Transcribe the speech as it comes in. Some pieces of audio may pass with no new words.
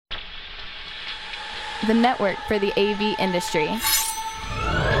the network for the AV industry.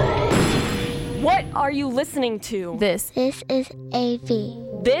 What are you listening to? This is AV.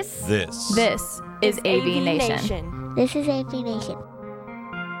 This is AVNation. This is AVNation.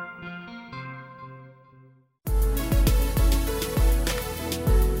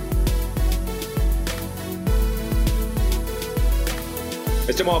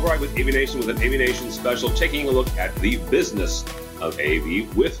 It's Tim Albright with AVNation with an AVNation special, taking a look at the business of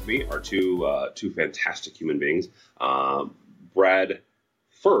AV. With me are two fantastic human beings, Brad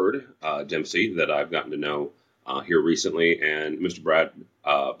Dempsey, that I've gotten to know here recently, and Mr.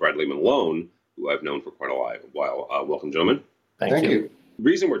 Bradley Malone, who I've known for quite a while. Welcome, gentlemen. Thank you. The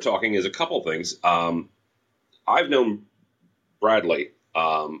reason we're talking is a couple things. I've known Bradley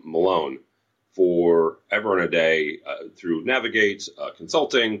Malone forever and a day through Navigate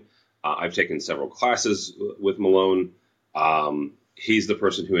Consulting. I've taken several classes with Malone. He's the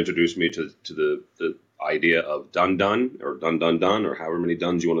person who introduced me to the idea of done, or done, or however many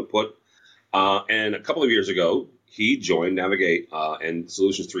duns you want to put. And a couple of years ago, he joined Navigate and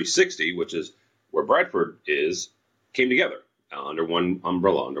Solutions 360, which is where Bradford is, came together under one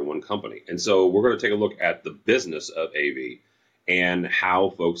umbrella, under one company. And so we're going to take a look at the business of AV and how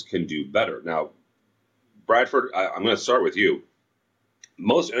folks can do better. Now, Bradford, I'm going to start with you.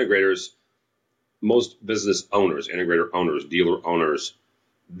 Most integrators, most business owners, integrator owners, dealer owners,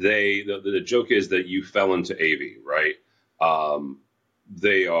 the joke is that you fell into AV, right?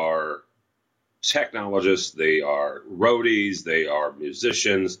 They are technologists, they are roadies, they are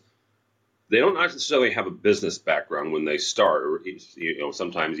musicians. They don't necessarily have a business background when they start, or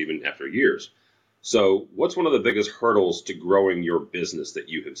sometimes even after years. So what's one of the biggest hurdles to growing your business that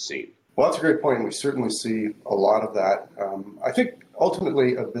you have seen? Well, that's a great point. We certainly see a lot of that. I think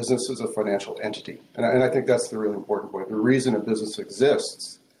ultimately a business is a financial entity. And I think that's the really important point. The reason a business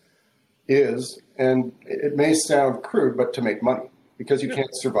exists is, and it may sound crude, but to make money. Because you can't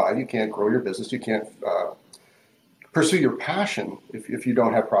survive, you can't grow your business, you can't pursue your passion if you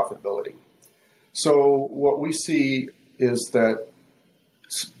don't have profitability. So what we see is that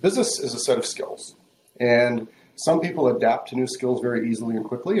business is a set of skills, and some people adapt to new skills very easily and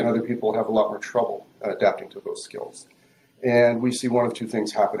quickly, and other people have a lot more trouble adapting to those skills. And we see one of two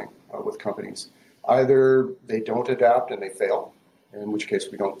things happening with companies. Either they don't adapt and they fail, in which case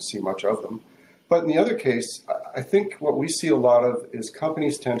we don't see much of them. But in the other case, I think what we see a lot of is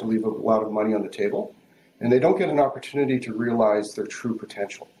companies tend to leave a lot of money on the table, and they don't get an opportunity to realize their true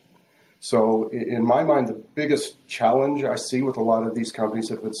potential. So in my mind, the biggest challenge I see with a lot of these companies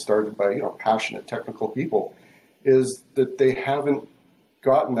that have been started by passionate technical people is that they haven't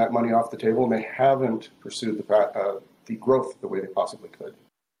gotten that money off the table and they haven't pursued the growth the way they possibly could.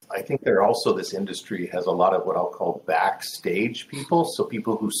 I think this industry has a lot of what I'll call backstage people, so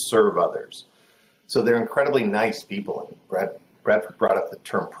people who serve others. So they're incredibly nice people. And Bradford brought up the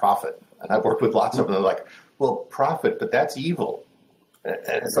term profit, and I've worked with lots of them. They're like, well, profit, but that's evil. And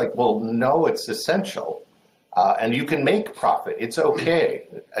it's like, well, no, it's essential. And you can make profit. It's okay.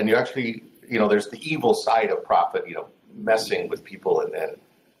 And you actually, there's the evil side of profit, messing with people and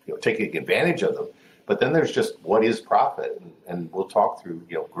taking advantage of them. But then there's just what is profit? And we'll talk through,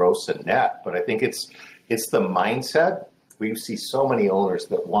 gross and net. But I think it's the mindset. We see so many owners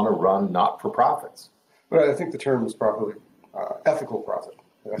that want to run not-for-profits. But I think the term is properly ethical profit.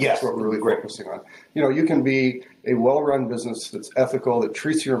 That's what we're really focusing on. You can be a well-run business that's ethical, that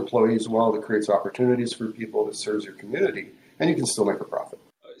treats your employees well, that creates opportunities for people, that serves your community, and you can still make a profit.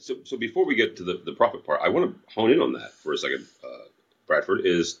 So before we get to the profit part, I want to hone in on that for a second, Bradford,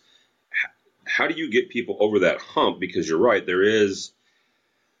 is how do you get people over that hump? Because you're right, there is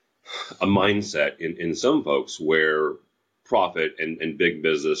a mindset in some folks where profit and big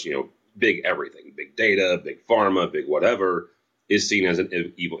business, big everything, big data, big pharma, big whatever, is seen as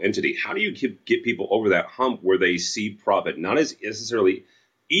an evil entity. How do you get people over that hump where they see profit not as necessarily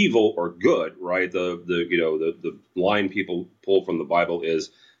evil or good, right? The line people pull from the Bible is,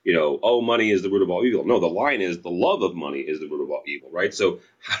 money is the root of all evil. No, the line is the love of money is the root of all evil, right? So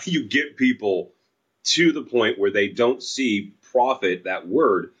how do you get people to the point where they don't see profit, that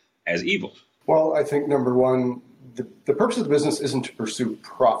word, as evil? Well, I think number one, the purpose of the business isn't to pursue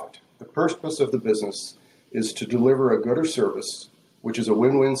profit. The purpose of the business is to deliver a good or service, which is a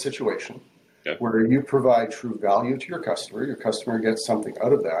win-win situation, where you provide true value to your customer gets something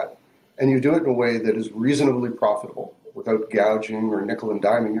out of that, and you do it in a way that is reasonably profitable without gouging or nickel and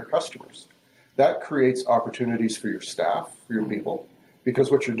diming your customers. That creates opportunities for your staff, for your people,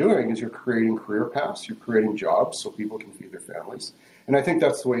 because what you're doing is you're creating career paths, you're creating jobs so people can feed their families, and I think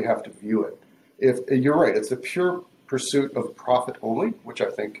that's the way you have to view it. If you're right, it's a pure pursuit of profit only, which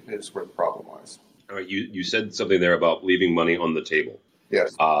I think is where the problem lies. All right, you said something there about leaving money on the table.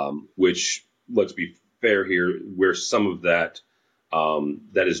 Yes. Which, let's be fair here, where some of that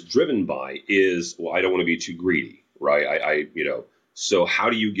that is driven by is, well, I don't want to be too greedy, right? So how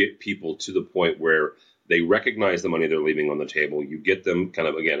do you get people to the point where they recognize the money they're leaving on the table? You get them kind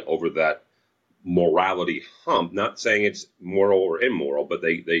of, again, over that morality hump, not saying it's moral or immoral, but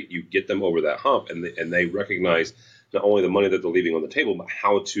you get them over that hump and they recognize not only the money that they're leaving on the table, but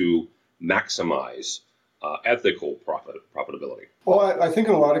how to maximize ethical profitability. Well, I think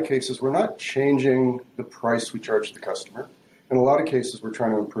in a lot of cases, we're not changing the price we charge the customer. In a lot of cases, we're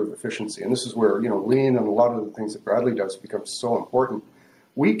trying to improve efficiency. And this is where, lean and a lot of the things that Bradley does become so important.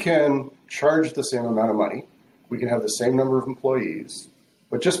 We can charge the same amount of money. We can have the same number of employees,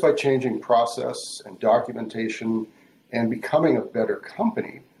 but just by changing process and documentation and becoming a better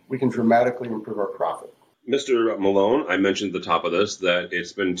company, we can dramatically improve our profit. Mr. Malone, I mentioned at the top of this that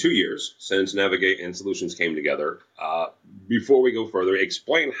it's been 2 years since Navigate and Solutions came together. Before we go further,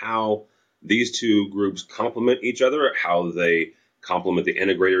 explain how these two groups complement each other, how they complement the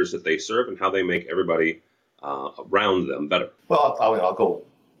integrators that they serve, and how they make everybody around them better. Well, I'll go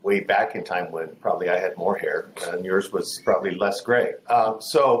way back in time when probably I had more hair and yours was probably less gray.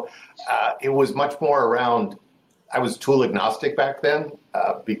 So it was much more around, I was tool agnostic back then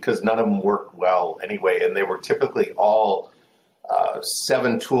because none of them worked well anyway. And they were typically all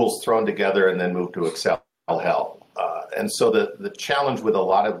 7 tools thrown together and then moved to Excel hell. And so the challenge with a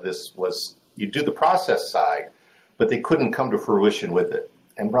lot of this was you do the process side, but they couldn't come to fruition with it.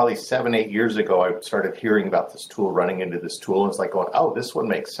 And probably 7, 8 years ago, I started hearing about this tool, running into this tool, and it's like going, oh, this one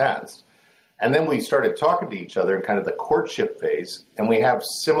makes sense. And then we started talking to each other in kind of the courtship phase, and we have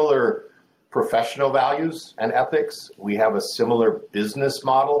similar professional values and ethics. We have a similar business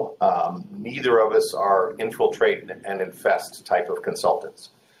model. Neither of us are infiltrate and infest type of consultants.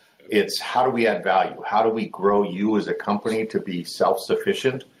 It's how do we add value? How do we grow you as a company to be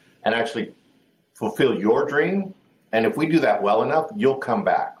self-sufficient and actually fulfill your dream? And if we do that well enough, you'll come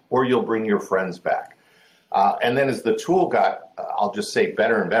back or you'll bring your friends back. And then as the tool got, I'll just say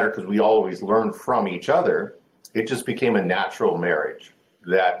better and better because we always learn from each other, it just became a natural marriage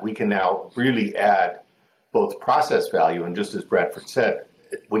that we can now really add both process value and just as Bradford said,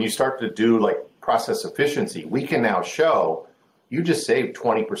 when you start to do like process efficiency, we can now show you just saved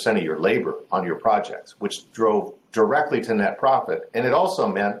 20% of your labor on your projects, which drove directly to net profit. And it also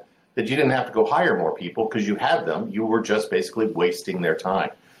meant that you didn't have to go hire more people because you had them. You were just basically wasting their time.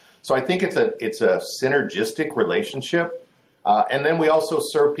 So I think it's a synergistic relationship. And then we also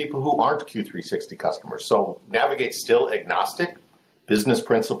serve people who aren't Q360 customers. So Navigate's still agnostic. Business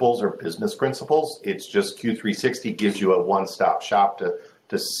principles are business principles. It's just Q360 gives you a one-stop shop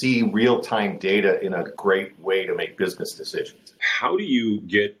to see real-time data in a great way to make business decisions. How do you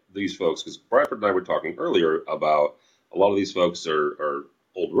get these folks? Because Bradford and I were talking earlier about a lot of these folks are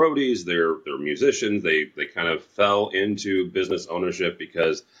old roadies, they're musicians, they kind of fell into business ownership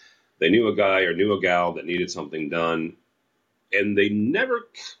because they knew a guy or knew a gal that needed something done, and they never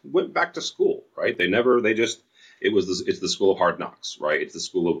went back to school, right? It's the school of hard knocks, right? It's the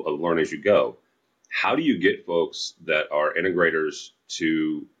school of learn as you go. How do you get folks that are integrators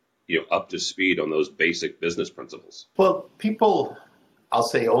to, up to speed on those basic business principles? Well, people, I'll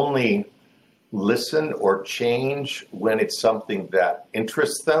say only listen or change when it's something that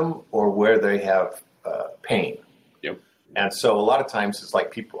interests them or where they have pain. Yep. And so a lot of times it's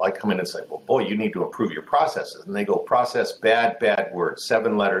like people, I come in and say, well, boy, you need to improve your processes. And they go, process, bad word,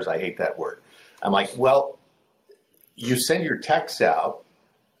 7 letters, I hate that word. I'm like, well, you send your techs out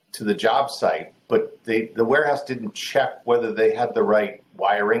to the job site, but the warehouse didn't check whether they had the right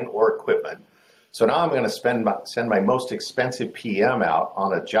wiring or equipment. So now I'm going to send my most expensive PM out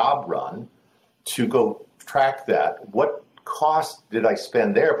on a job run to go track that. What cost did I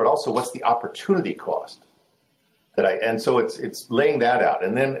spend there, but also what's the opportunity cost? And so it's laying that out.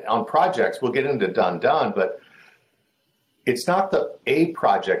 And then on projects, we'll get into done, but it's not a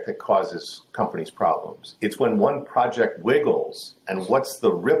project that causes companies problems. It's when one project wiggles and what's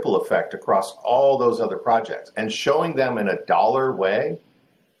the ripple effect across all those other projects. And showing them in a dollar way,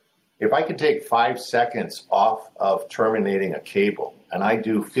 if I could take 5 seconds off of terminating a cable, and I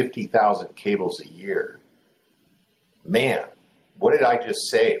do 50,000 cables a year, man, what did I just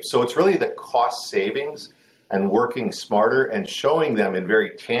save? So it's really the cost savings and working smarter and showing them in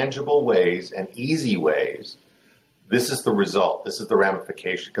very tangible ways and easy ways. This is the result. This is the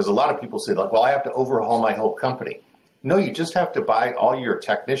ramification. Because a lot of people say, like, well, I have to overhaul my whole company. No, you just have to buy all your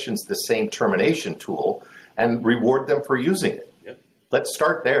technicians the same termination tool and reward them for using it. Yep. Let's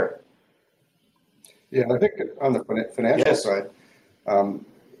start there. Yeah, I think on the financial Yes. side,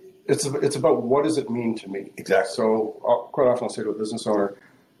 It's about what does it mean to me. Exactly. So quite often I'll say to a business owner,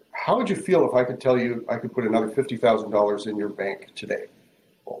 how would you feel if I could tell you I could put another $50,000 in your bank today?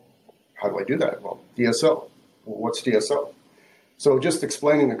 Well, how do I do that? Well, DSO. Well, what's DSO? So just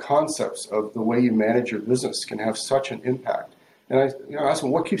explaining the concepts of the way you manage your business can have such an impact. And I ask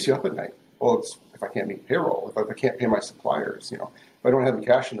them, what keeps you up at night? Well, it's if I can't meet payroll, if I can't pay my suppliers, if I don't have the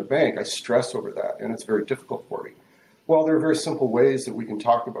cash in the bank, I stress over that, and it's very difficult for me. Well, there are very simple ways that we can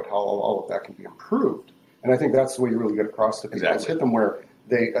talk about how all of that can be improved. And I think that's the way you really get across to people. Exactly. Hit them where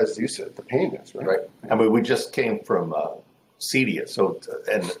they, as you said, the pain is, right? Right. I mean, we just came from CEDIA, so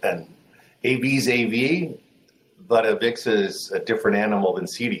and AV's AV, but AVIX is a different animal than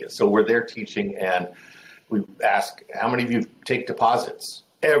CEDIA. So we're there teaching, and we ask, how many of you take deposits?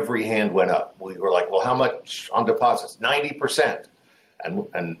 Every hand went up. We were like, well, how much on deposits? 90%.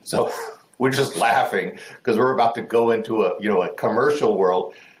 And so we're just laughing because we're about to go into a commercial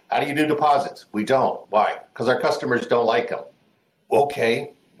world. How do you do deposits? We don't. Why? Because our customers don't like them.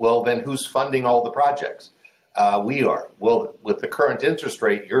 Okay, well then who's funding all the projects? We are. Well, with the current interest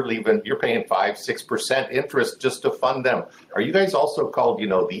rate, you're paying 5-6% interest just to fund them. Are you guys also called, the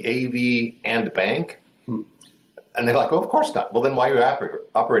AV and bank? And they're like, oh, of course not. Well, then why are you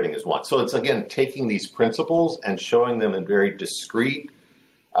operating as one? So it's, again, taking these principles and showing them in very discrete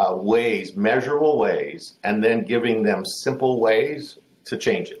ways, measurable ways, and then giving them simple ways to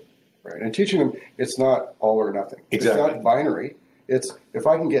change it. Right, and teaching them it's not all or nothing. Exactly. It's not binary. It's if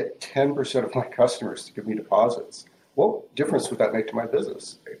I can get 10% of my customers to give me deposits, what difference would that make to my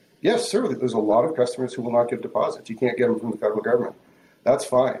business? Yes, certainly there's a lot of customers who will not give deposits. You can't get them from the federal government. That's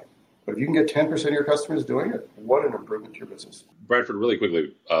fine. But if you can get 10% of your customers doing it, what an improvement to your business. Bradford, really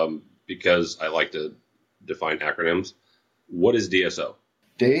quickly, because I like to define acronyms, what is DSO?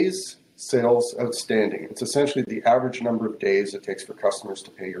 Days Sales Outstanding. It's essentially the average number of days it takes for customers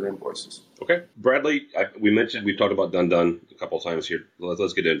to pay your invoices. Okay. Bradley, we talked about done a couple of times here.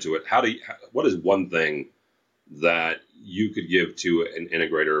 Let's get into it. What is one thing that you could give to an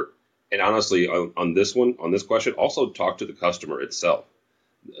integrator? And honestly, on this question, also talk to the customer itself,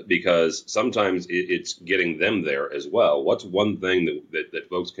 because sometimes it's getting them there as well. What's one thing that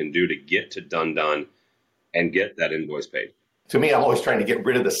folks can do to get to done and get that invoice paid? To me, I'm always trying to get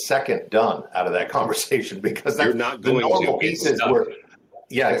rid of the second done out of that conversation, because that's You're not the going normal to. pieces.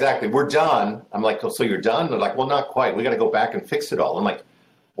 Yeah, exactly. We're done. I'm like, oh, so you're done? They're like, well, not quite. We got to go back and fix it all. I'm like,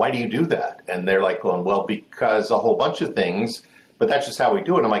 why do you do that? And they're like, going, well, because a whole bunch of things, but that's just how we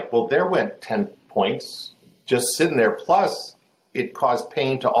do it. I'm like, well, there went 10 points just sitting there. Plus, it caused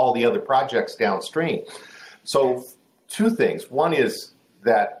pain to all the other projects downstream. So 2 things. One is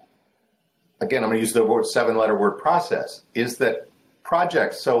that, again, I'm going to use the 7-letter word process, is that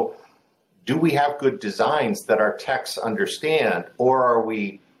projects. So do we have good designs that our techs understand, or are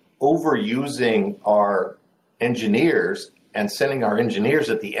we overusing our engineers and sending our engineers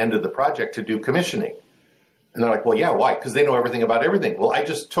at the end of the project to do commissioning? And they're like, well, yeah, why? Because they know everything about everything. Well, I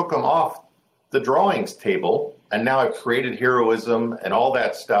just took them off the drawings table, and now I've created heroism and all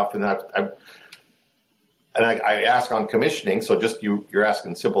that stuff, and I ask on commissioning, so just you're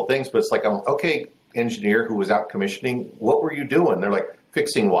asking simple things, but it's like, okay, engineer who was out commissioning, what were you doing? They're like,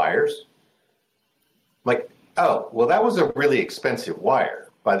 fixing wires. I'm like, oh, well, that was a really expensive wire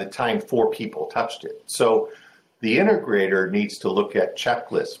by the time 4 people touched it. So the integrator needs to look at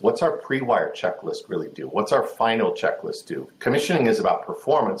checklists. What's our pre-wire checklist really do? What's our final checklist do? Commissioning is about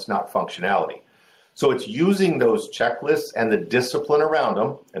performance, not functionality. So it's using those checklists and the discipline around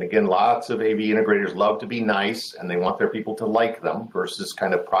them. And again, lots of AV integrators love to be nice and they want their people to like them versus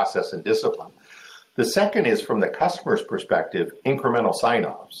kind of process and discipline. The second is, from the customer's perspective, incremental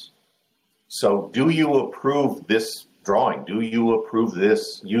sign-offs. So do you approve this drawing? Do you approve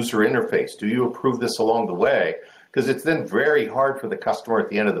this user interface? Do you approve this along the way? Because it's then very hard for the customer at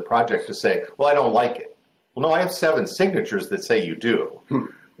the end of the project to say, well, I don't like it. Well, no, I have 7 signatures that say you do.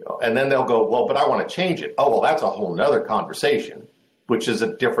 And then they'll go, well, but I want to change it. Oh, well, that's a whole nother conversation, which is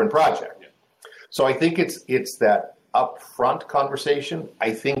a different project. So I think it's that upfront conversation.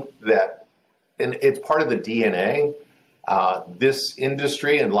 I think that, and it's part of the DNA. This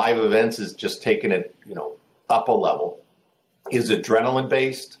industry and live events is just taking it, up a level. Is adrenaline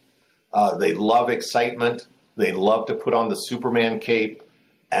based. They love excitement. They love to put on the Superman cape,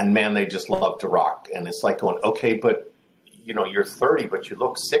 and man, they just love to rock. And it's like going, okay, but you're 30, but you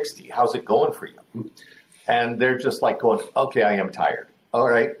look 60. How's it going for you? And they're just like going, okay, I am tired. All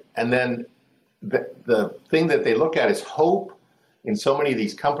right. And then the thing that they look at is hope in so many of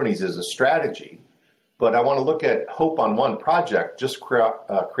these companies is a strategy. But I want to look at hope on one project just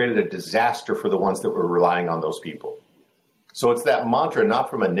created a disaster for the ones that were relying on those people. So it's that mantra, not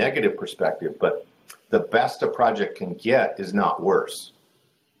from a negative perspective, but the best a project can get is not worse.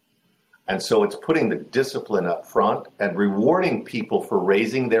 And so it's putting the discipline up front and rewarding people for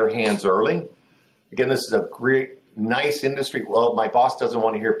raising their hands early. Again, this is a great, nice industry. Well, my boss doesn't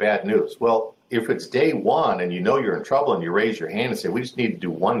want to hear bad news. Well, if it's day one and you know you're in trouble and you raise your hand and say, we just need to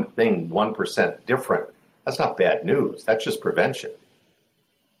do one thing 1% different, that's not bad news. That's just prevention.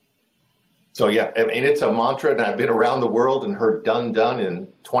 So yeah, I mean, it's a mantra, and I've been around the world and heard done in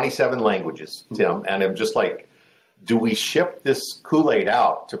 27 languages, Tim, and I'm just like, do we ship this Kool-Aid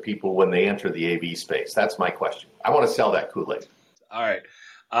out to people when they enter the AV space? That's my question. I want to sell that Kool-Aid. All right.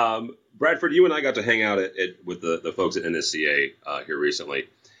 Bradford, you and I got to hang out with the folks at NSCA here recently,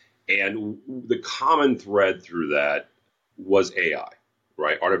 and the common thread through that was AI,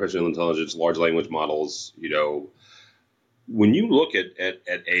 right? Artificial intelligence, large language models. You know, when you look at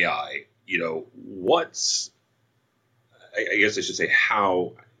AI, you know, I guess I should say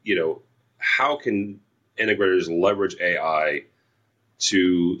how can integrators leverage AI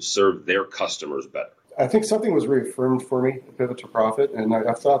to serve their customers better? I think something was reaffirmed for me at Pivot to Profit, and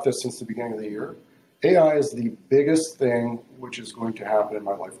I've thought this since the beginning of the year. AI is the biggest thing which is going to happen in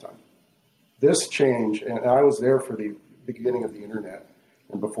my lifetime. This change, and I was there for the beginning of the internet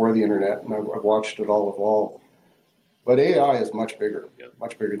and before the internet, and I've watched it all evolve. But AI is much bigger than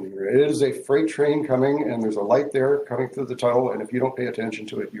the internet. It is a freight train coming, and there's a light there coming through the tunnel, and if you don't pay attention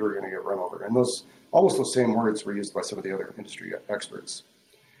to it, you're going to get run over. And almost those same words were used by some of the other industry experts.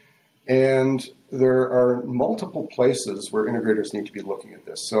 And there are multiple places where integrators need to be looking at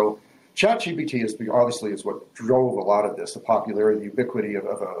this. So ChatGPT obviously is what drove a lot of this, the popularity, the ubiquity of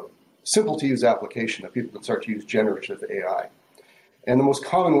a simple-to-use application that people can start to use generative AI. And the most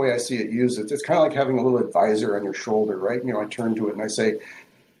common way I see it used, it's kind of like having a little advisor on your shoulder, right? You know, I turn to it and I say,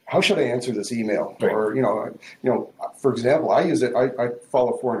 how should I answer this email? Right. Or, for example, I use it, I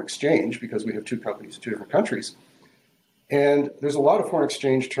follow foreign exchange because we have two companies in two different countries. And there's a lot of foreign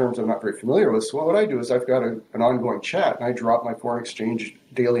exchange terms I'm not very familiar with. So what I do is I've got an ongoing chat, and I drop my foreign exchange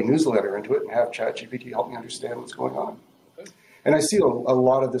daily newsletter into it and have ChatGPT help me understand what's going on. And I see a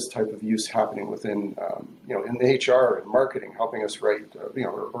lot of this type of use happening within, in the HR and marketing, helping us write,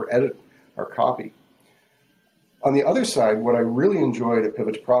 or edit our copy. On the other side, what I really enjoyed at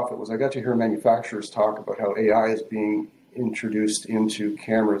Pivot to Profit was I got to hear manufacturers talk about how AI is being introduced into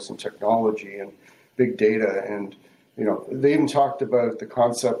cameras and technology and big data. And, they even talked about the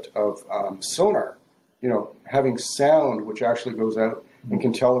concept of sonar, having sound which actually goes out and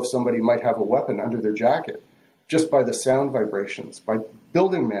can tell if somebody might have a weapon under their jacket, just by the sound vibrations, by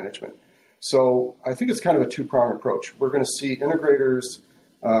building management. So I think it's kind of a two-pronged approach. We're going to see integrators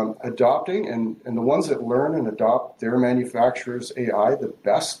adopting, and the ones that learn and adopt their manufacturer's AI the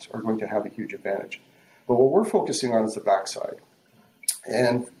best are going to have a huge advantage. But what we're focusing on is the backside.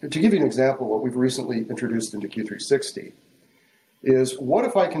 And to give you an example, what we've recently introduced into Q360 is, what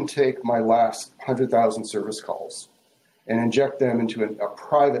if I can take my last 100,000 service calls and inject them into a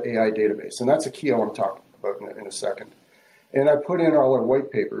private AI database? And that's a key I want to talk about in a second. And I put in all our white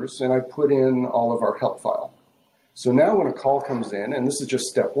papers, and I put in all of our help file. So now when a call comes in, and this is just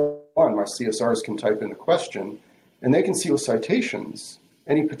step one, my CSRs can type in the question, and they can see with citations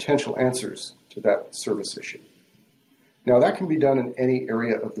any potential answers to that service issue. Now that can be done in any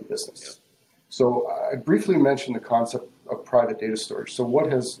area of the business. So I briefly mentioned the concept of private data storage. So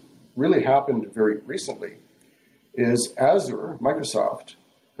what has really happened very recently is Azure, Microsoft,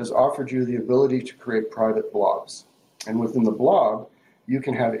 has offered you the ability to create private blobs. And within the blob, you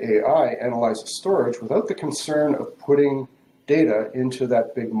can have AI analyze the storage without the concern of putting data into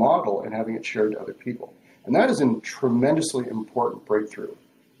that big model and having it shared to other people. And that is a tremendously important breakthrough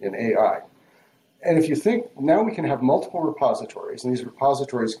in AI. And if you think, now we can have multiple repositories, and these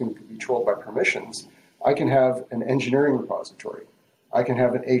repositories can be controlled by permissions. I can have an engineering repository. I can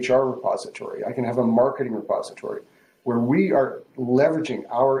have an HR repository. I can have a marketing repository where we are leveraging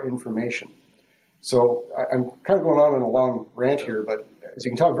our information. So I'm kind of going on in a long rant here, but as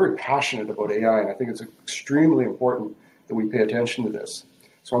you can tell, I'm very passionate about AI, and I think it's extremely important that we pay attention to this.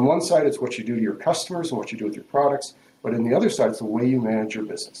 So on one side, it's what you do to your customers and what you do with your products, but on the other side, it's the way you manage your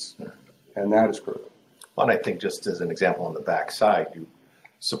business. And that is critical. Well, and I think just as an example on the back side, you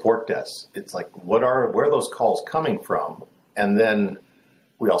support desks. It's like, where are those calls coming from? And then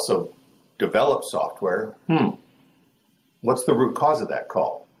we also develop software. What's the root cause of that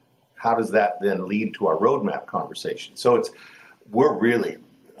call? How does that then lead to our roadmap conversation? So we're really,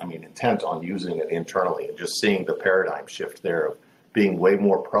 intent on using it internally and just seeing the paradigm shift there of being way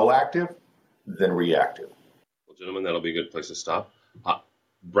more proactive than reactive. Well, gentlemen, that'll be a good place to stop.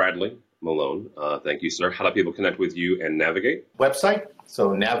 Bradley, Malone. Thank you, sir. How do people connect with you and navigate? Website,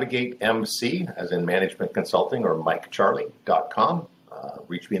 so Navigate MC, as in management consulting, or MikeCharlie.com.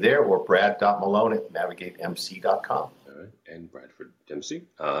 Reach me there, or brad.malone@navigatemc.com. All right. And Bradford Dempsey.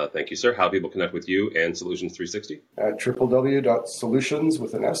 Thank you, sir. How do people connect with you and Solutions 360? At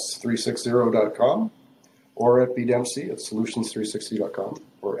www.solutions360.com or at bdempsey at solutions360.com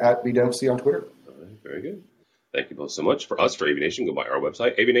or at bdempsey on Twitter. All right. Very good. Thank you both so much. For AVNation, go by our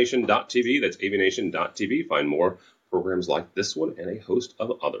website, AVNation.tv. That's AVNation.tv. Find more programs like this one and a host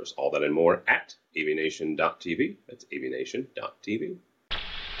of others. All that and more at AVNation.tv. That's AVNation.tv.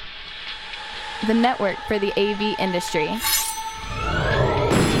 The network for the AV industry.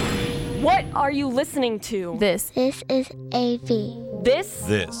 What are you listening to? This This is AV. This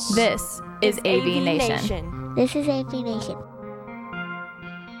is AVNation. This is AV Nation.